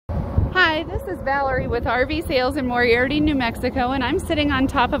Hi, this is Valerie with RV Sales in Moriarty, New Mexico, and I'm sitting on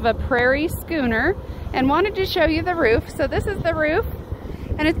top of a prairie schooner and wanted to show you the roof. So this is the roof,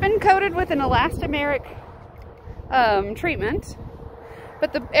 and it's been coated with an elastomeric treatment.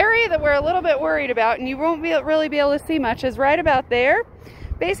 But the area that we're a little bit worried about, and you won't really be able to see much, is right about there.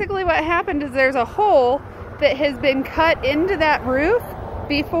 Basically what happened is there's a hole that has been cut into that roof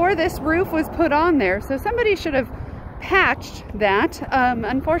before this roof was put on there. So somebody should have patched that.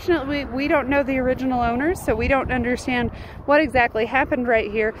 Unfortunately, we don't know the original owners, so we don't understand what exactly happened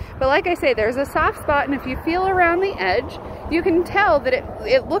right here. But like I say, there's a soft spot, and if you feel around the edge, you can tell that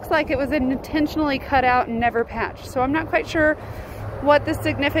it looks like it was intentionally cut out and never patched. So I'm not quite sure what the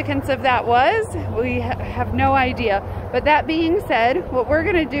significance of that was. We have no idea. But that being said, what we're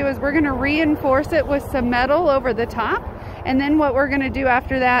going to do is we're going to reinforce it with some metal over the top. And then what we're going to do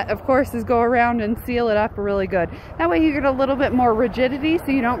after that, of course, is go around and seal it up really good. That way you get a little bit more rigidity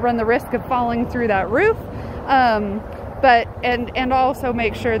so you don't run the risk of falling through that roof. And also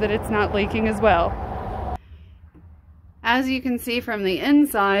make sure that it's not leaking as well. As you can see from the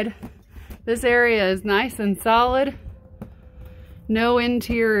inside, this area is nice and solid. No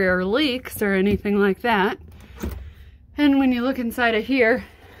interior leaks or anything like that. And when you look inside of here,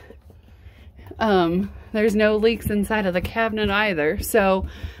 there's no leaks inside of the cabinet either. So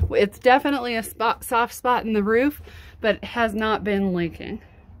it's definitely a soft spot in the roof, but it has not been leaking.